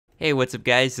Hey, what's up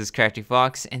guys, this is Crafty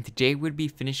Fox, and today we'll be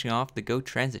finishing off the Go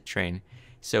Transit train.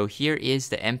 So here is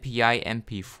the MPI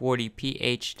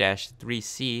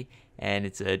MP40PH-3C, and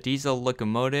it's a diesel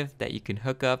locomotive that you can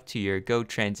hook up to your Go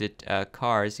Transit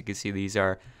cars. You can see these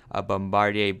are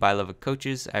Bombardier bi-level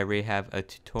coaches. I already have a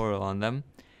tutorial on them.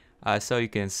 So you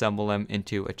can assemble them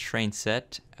into a train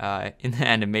set. In the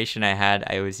animation I had,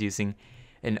 I was using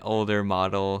an older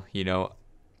model.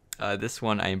 This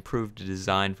one I improved the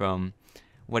design from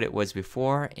what it was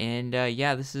before, and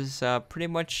yeah, this is pretty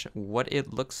much what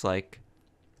it looks like.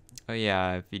 Oh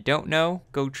yeah, if you don't know,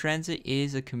 Go Transit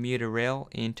is a commuter rail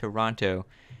in Toronto,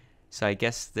 so I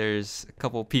guess there's a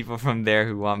couple people from there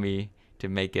who want me to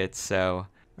make it. So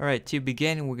alright, to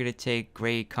begin, we're gonna take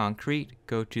gray concrete,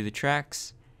 go to the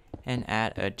tracks, and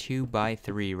add a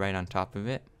 2x3 right on top of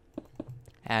it.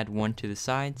 Add one to the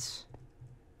sides.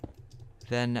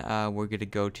 Then we're going to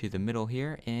go to the middle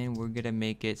here, and we're going to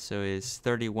make it so it's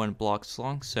 31 blocks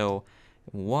long. So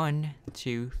 1,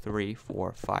 2, 3,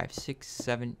 4, 5, 6,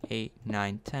 7, 8,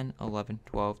 9, 10, 11,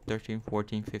 12, 13,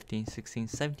 14, 15, 16,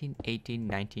 17, 18,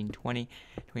 19, 20,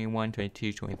 21,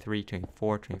 22, 23,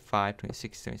 24, 25,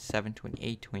 26, 27,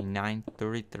 28, 29,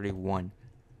 30, 31.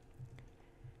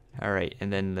 Alright,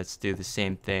 and then let's do the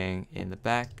same thing in the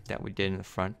back that we did in the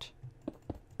front.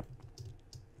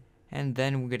 And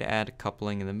then we're going to add a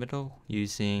coupling in the middle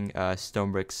using a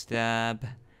stone brick stab.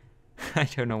 I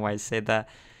don't know why I say that.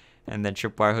 And then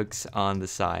tripwire hooks on the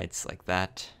sides like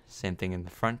that. Same thing in the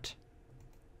front.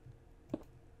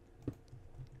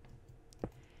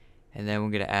 And then we're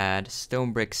going to add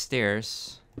stone brick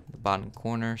stairs in the bottom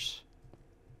corners.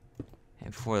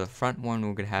 And for the front one,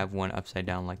 we're going to have one upside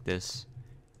down like this.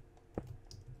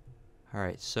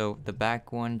 Alright, so the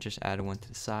back one, just add one to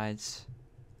the sides.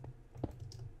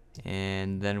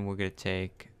 And then we're going to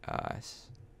take,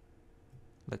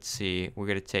 let's see, we're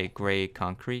going to take gray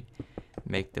concrete,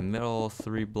 make the middle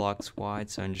 3 blocks wide.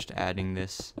 So I'm just adding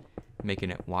this, making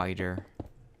it wider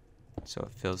so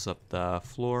it fills up the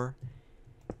floor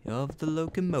of the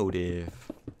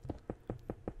locomotive.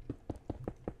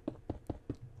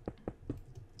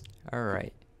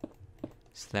 Alright,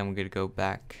 so then we're going to go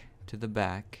back to the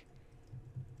back,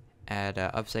 add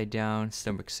upside down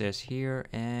stone brick stairs here,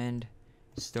 and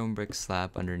stone brick slab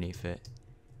underneath it,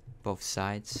 both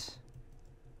sides.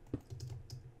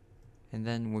 And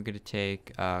then we're going to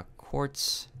take a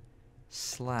quartz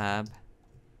slab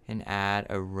and add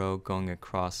a row going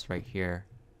across right here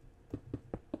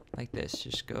like this.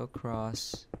 Just go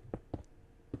across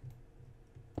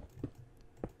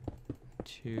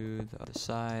to the other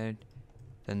side,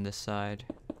 then this side.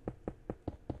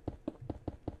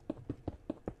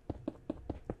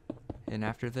 And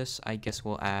after this, I guess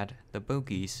we'll add the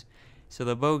bogies. So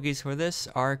the bogies for this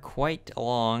are quite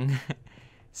long.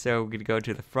 So we're going to go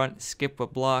to the front, skip a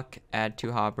block, add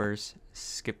 2 hoppers,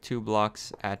 skip 2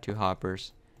 blocks, add 2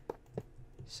 hoppers.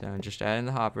 So I'm just adding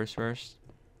the hoppers first.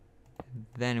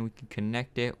 Then we can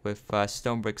connect it with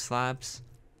stone brick slabs.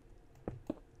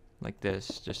 Like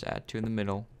this, just add 2 in the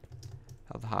middle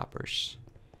of the hoppers.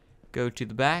 Go to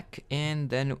the back, and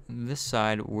then this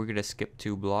side we're gonna skip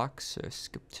 2 blocks. So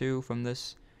skip 2 from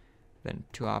this, then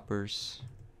 2 hoppers,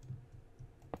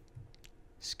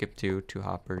 skip 2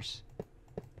 hoppers.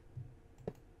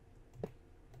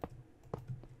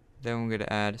 Then we're gonna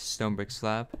add stone brick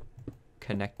slab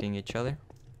connecting each other,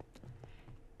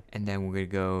 and then we're gonna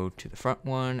go to the front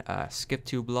one, skip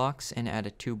 2 blocks and add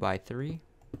a 2x3.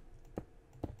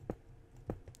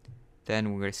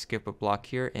 Then we're going to skip a block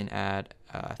here and add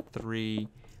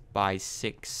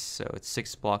 3x6, so it's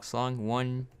 6 blocks long.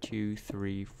 1, 2,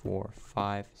 3, 4,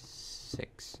 5,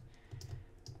 6.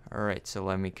 Alright, so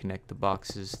let me connect the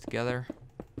boxes together.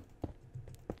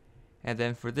 And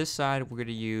then for this side, we're going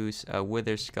to use a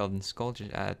wither skeleton skull.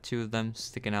 Just add 2 of them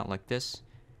sticking out like this.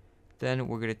 Then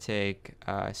we're going to take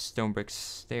stone brick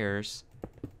stairs,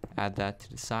 add that to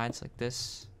the sides like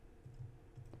this.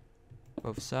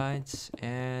 Both sides,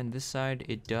 and this side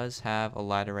it does have a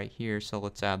ladder right here, so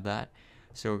let's add that.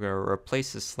 So we're going to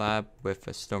replace the slab with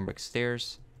a stone brick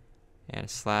stairs and a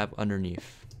slab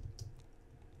underneath.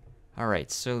 Alright,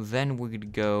 so then we're going to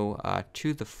go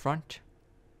to the front.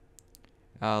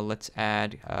 Let's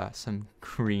add some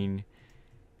green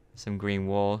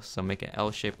wool, so make an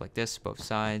L shape like this, both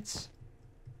sides.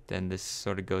 Then this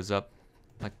sort of goes up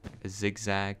like a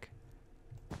zigzag.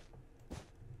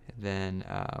 Then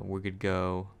we're going to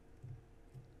go,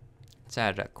 let's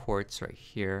add a quartz right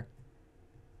here,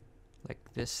 like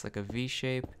this, like a V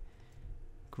shape,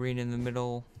 green in the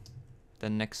middle, the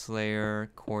next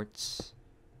layer, quartz,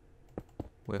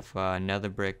 with another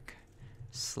brick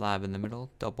slab in the middle,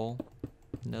 double,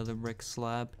 another brick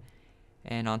slab,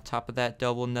 And on top of that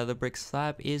double nether brick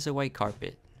slab is a white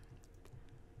carpet.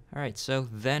 Alright, so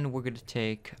then we're going to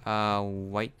take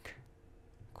white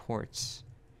quartz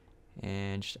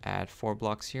and just add 4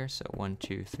 blocks here. So 1,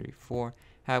 2, 3, 4.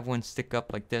 Have one stick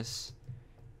up like this.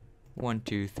 1,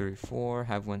 2, 3, 4.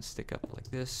 Have one stick up like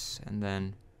this. And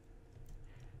then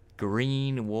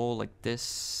green wool like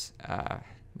this.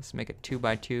 Let's make it 2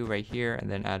 by 2 right here, and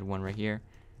then add one right here.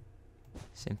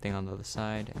 Same thing on the other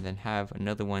side, and then have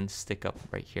another one stick up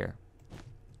right here.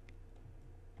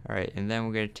 Alright, and then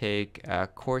we're going to take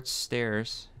quartz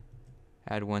stairs,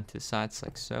 add one to the sides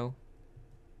like so.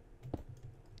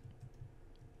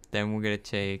 Then we're going to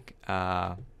take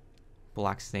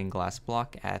black stained glass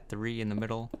block, add 3 in the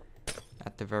middle,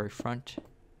 at the very front,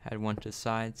 add one to the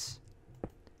sides.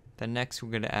 Then next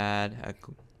we're going to add a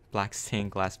black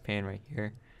stained glass pane right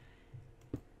here.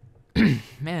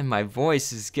 Man, my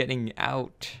voice is getting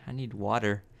out. I need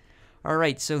water.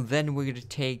 Alright, so then we're going to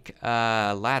take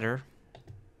a ladder,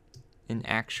 an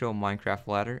actual Minecraft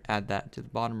ladder, add that to the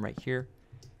bottom right here,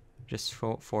 just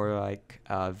for like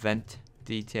vent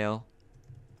detail.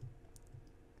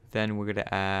 Then we're going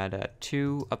to add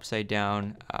 2 upside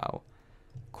down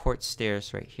quartz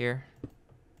stairs right here.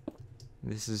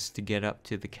 This is to get up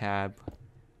to the cab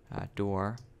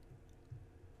door,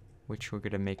 which we're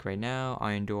going to make right now.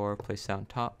 Iron door, place that on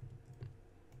top.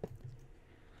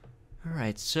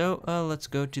 Alright, so let's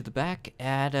go to the back,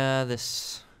 add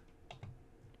this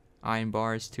iron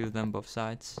bars, 2 of them both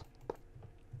sides.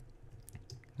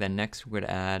 Then next we're going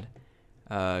to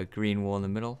add green wool in the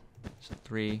middle, so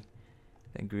 3.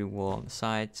 Then green wool on the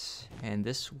sides, and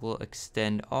this will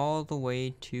extend all the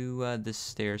way to the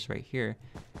stairs right here.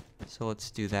 So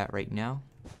let's do that right now.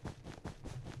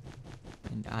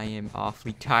 And I am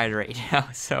awfully tired right now,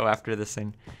 so after this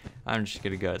thing, I'm just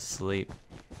gonna go to sleep.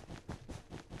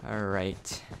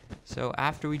 Alright, so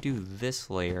after we do this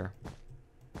layer,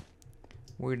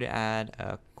 we're gonna add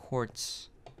a quartz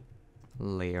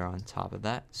layer on top of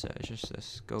that. So it's just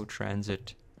this Go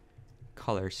Transit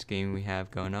color scheme we have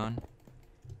going on.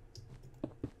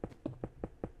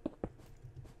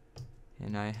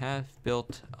 And I have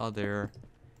built other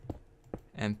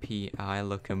MPI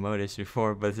locomotives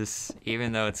before, but this,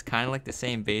 even though it's kind of like the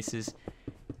same basis,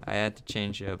 I had to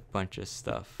change a bunch of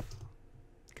stuff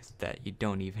because that you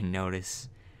don't even notice.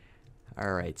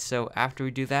 Alright, so after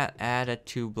we do that, add a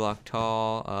 2 block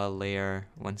tall layer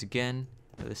once again,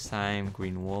 this time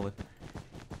green wool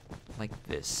like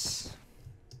this,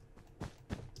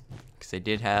 because I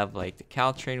did have like the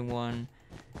Caltrain one,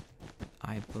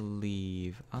 I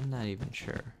believe. I'm not even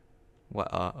sure what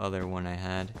other one I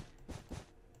had.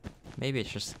 Maybe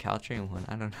it's just the Caltrain one,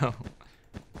 I don't know.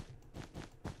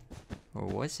 Or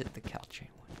was it the Caltrain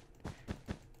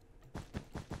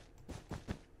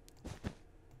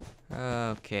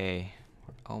one? Okay,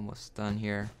 we're almost done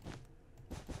here.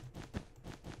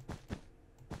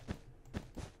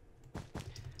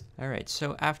 Alright,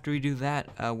 so after we do that,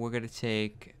 we're going to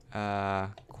take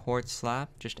quartz slab,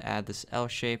 just add this L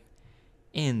shape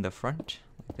in the front,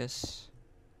 like this.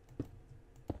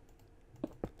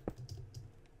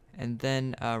 And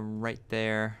then right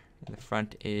there in the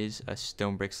front is a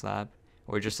stone brick slab,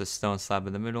 or just a stone slab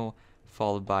in the middle,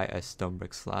 followed by a stone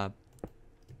brick slab.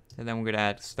 And then we're going to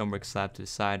add stone brick slab to the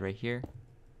side right here.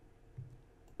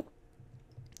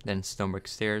 Then stone brick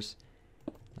stairs,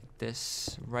 like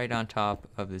this, right on top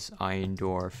of this iron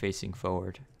door facing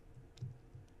forward.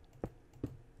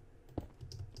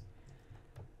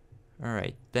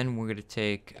 Alright, then we're going to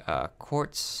take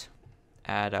quartz,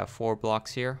 add 4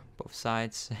 blocks here, both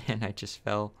sides, and I just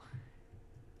fell.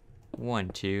 1,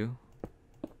 2,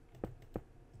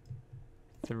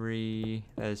 3,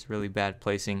 that is really bad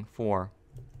placing, 4.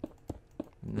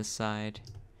 On this side,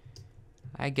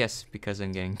 I guess because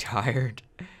I'm getting tired.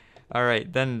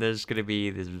 Alright, then there's going to be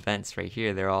these vents right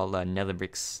here, they're all nether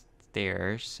brick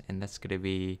stairs, and that's going to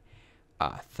be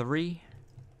 3.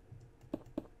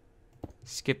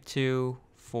 Skip 2,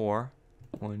 4.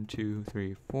 1, 2,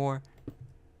 3, 4.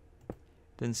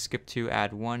 Then skip 2,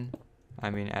 add 1.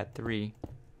 Add 3.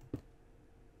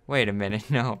 Wait a minute,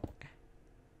 no.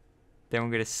 Then we're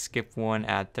going to skip 1,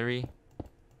 add 3.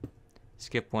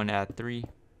 Skip 1, add 3.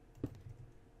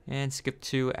 And skip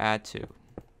 2, add 2.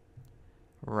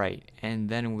 Right, and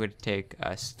then we're going to take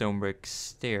stone brick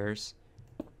stairs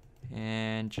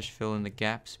and just fill in the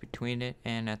gaps between it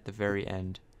and at the very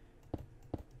end.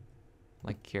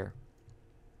 Like here.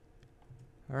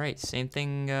 Alright, same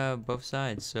thing both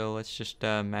sides, so let's just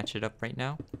match it up right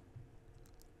now.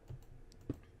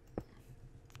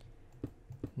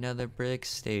 Another brick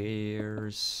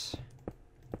stairs.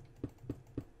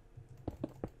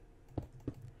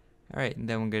 Alright, and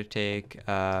then we're going to take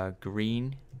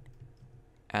green,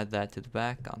 add that to the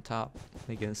back on top,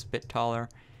 make it a bit taller.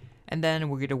 And then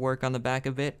we're going to work on the back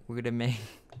of it. We're going to make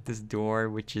this door,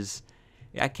 which is,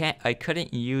 I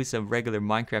couldn't use a regular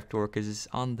Minecraft door because it's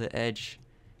on the edge.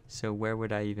 So where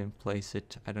would I even place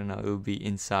it? I don't know, it would be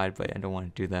inside, but I don't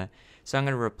want to do that. So I'm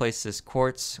going to replace this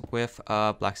quartz with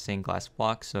a black stained glass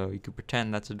block, so you could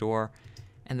pretend that's a door.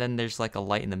 And then there's like a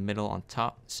light in the middle on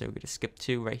top, so we're going to skip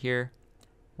 2 right here.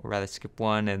 Or rather skip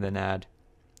 1 and then add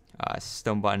a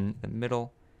stone button in the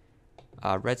middle.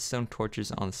 Redstone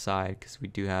torches on the side because we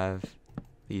do have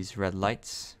these red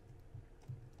lights.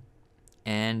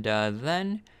 And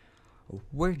then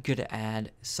we're going to add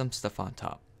some stuff on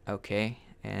top, okay?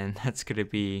 And that's going to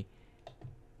be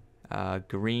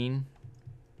green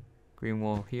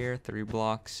wall here, 3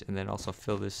 blocks, and then also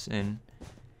fill this in.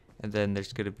 And then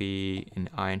there's going to be an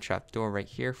iron trap door right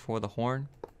here for the horn.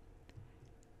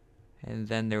 And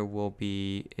then there will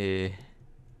be a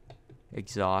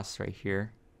exhaust right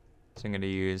here. So I'm going to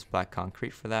use black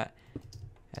concrete for that.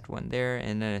 Add one there,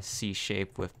 and then a C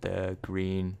shape with the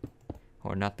green,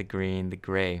 or not the green, the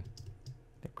gray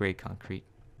concrete.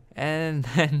 And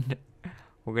then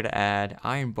we're going to add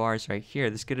iron bars right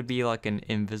here. This is going to be like an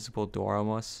invisible door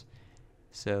almost.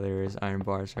 So there's iron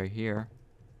bars right here,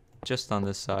 just on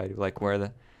this side, like where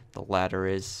the ladder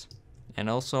is. And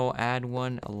also add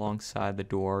one alongside the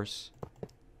doors,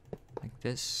 like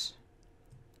this,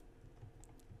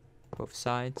 both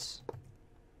sides.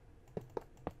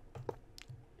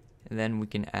 And then we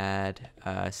can add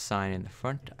a sign in the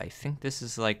front. I think this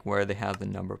is like where they have the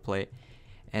number plate.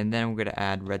 And then we're going to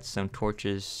add redstone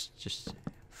torches, just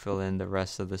fill in the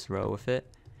rest of this row with it.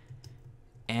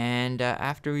 And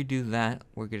after we do that,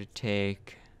 we're going to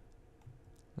take,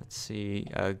 let's see,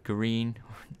 green.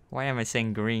 Why am I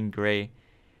saying green? Gray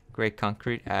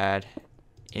concrete. Add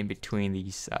in between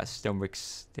these stone brick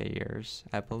stairs,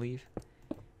 I believe.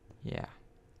 Yeah.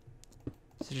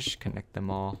 So just connect them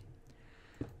all.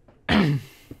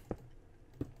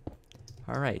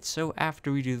 Alright, so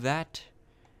after we do that,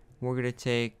 we're going to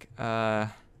take,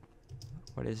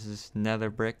 what is this, nether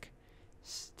brick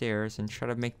stairs and try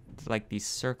to make like these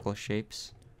circle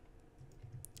shapes.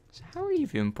 So how are you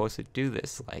even supposed to do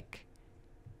this? Like,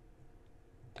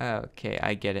 okay,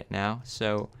 I get it now.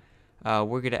 So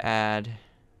we're going to add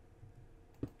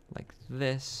like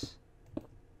this,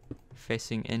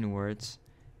 facing inwards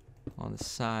on the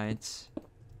sides.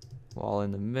 While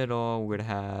in the middle, we're going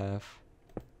to have,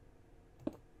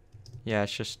 yeah,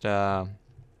 it's just another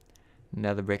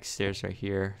brick stairs right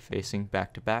here, facing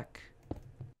back to back.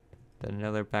 Then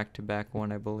another back to back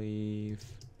one, I believe.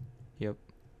 Yep.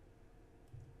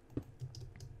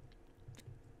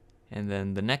 And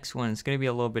then the next one is going to be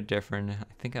a little bit different. I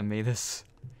think I made this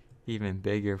even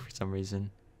bigger for some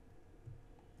reason.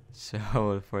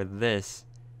 So for this,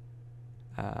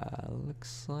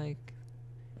 looks like,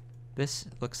 this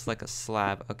looks like a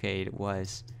slab. Okay, it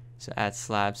was. So add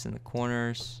slabs in the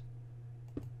corners.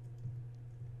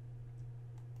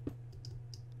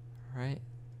 Alright.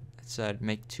 Let's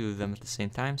make 2 of them at the same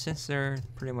time since they're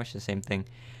pretty much the same thing.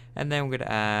 And then we're going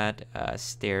to add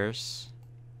stairs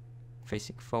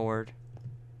facing forward.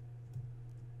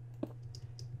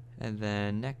 And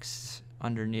then next,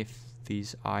 underneath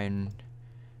these iron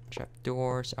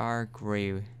trapdoors are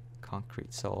gray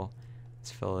concrete. So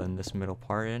let's fill in this middle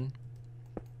part in.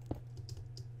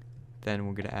 Then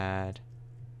we're going to add,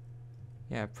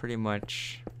 yeah, pretty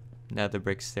much nether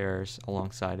brick stairs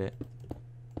alongside it.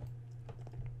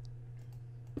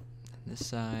 This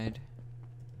side,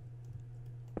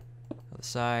 other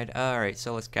side. Alright,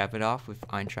 so let's cap it off with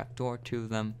iron trapdoor, 2 of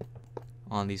them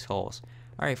on these holes.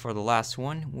 Alright, for the last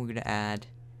one, we're going to add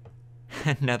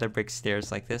another brick stairs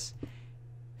like this,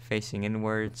 facing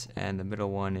inwards, and the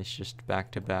middle one is just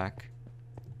back to back.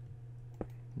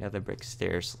 Another brick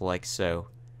stairs like so.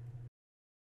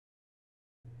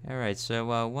 Alright,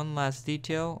 so one last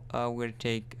detail. We're going to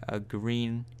take a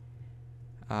green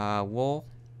wool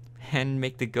and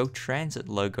make the Go Transit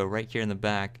logo right here in the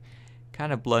back.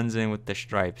 Kind of blends in with the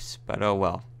stripes, but oh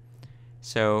well.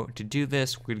 So to do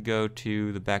this, we're going to go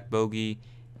to the back bogey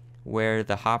where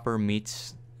the hopper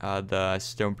meets the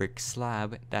stone brick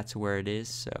slab. That's where it is.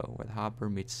 So where the hopper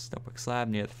meets the stone brick slab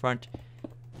near the front.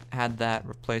 Add that,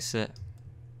 replace it.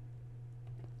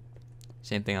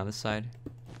 Same thing on this side.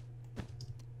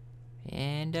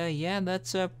 And yeah,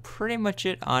 that's pretty much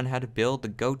it on how to build the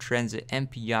Go Transit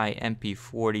MPI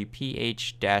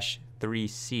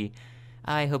MP40PH-3C.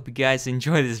 I hope you guys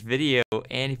enjoy this video,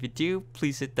 and if you do,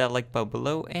 please hit that like button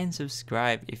below and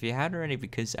subscribe if you haven't already,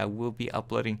 because I will be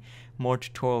uploading more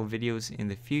tutorial videos in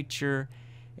the future.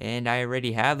 And I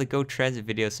already have the Go Transit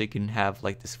video, so you can have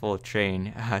like this full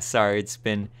train. Sorry, it's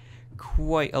been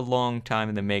quite a long time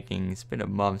in the making. It's been a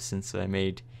month since I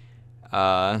made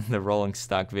the rolling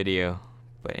stock video.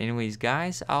 But anyways,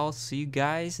 guys, I'll see you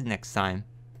guys next time.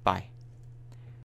 Bye.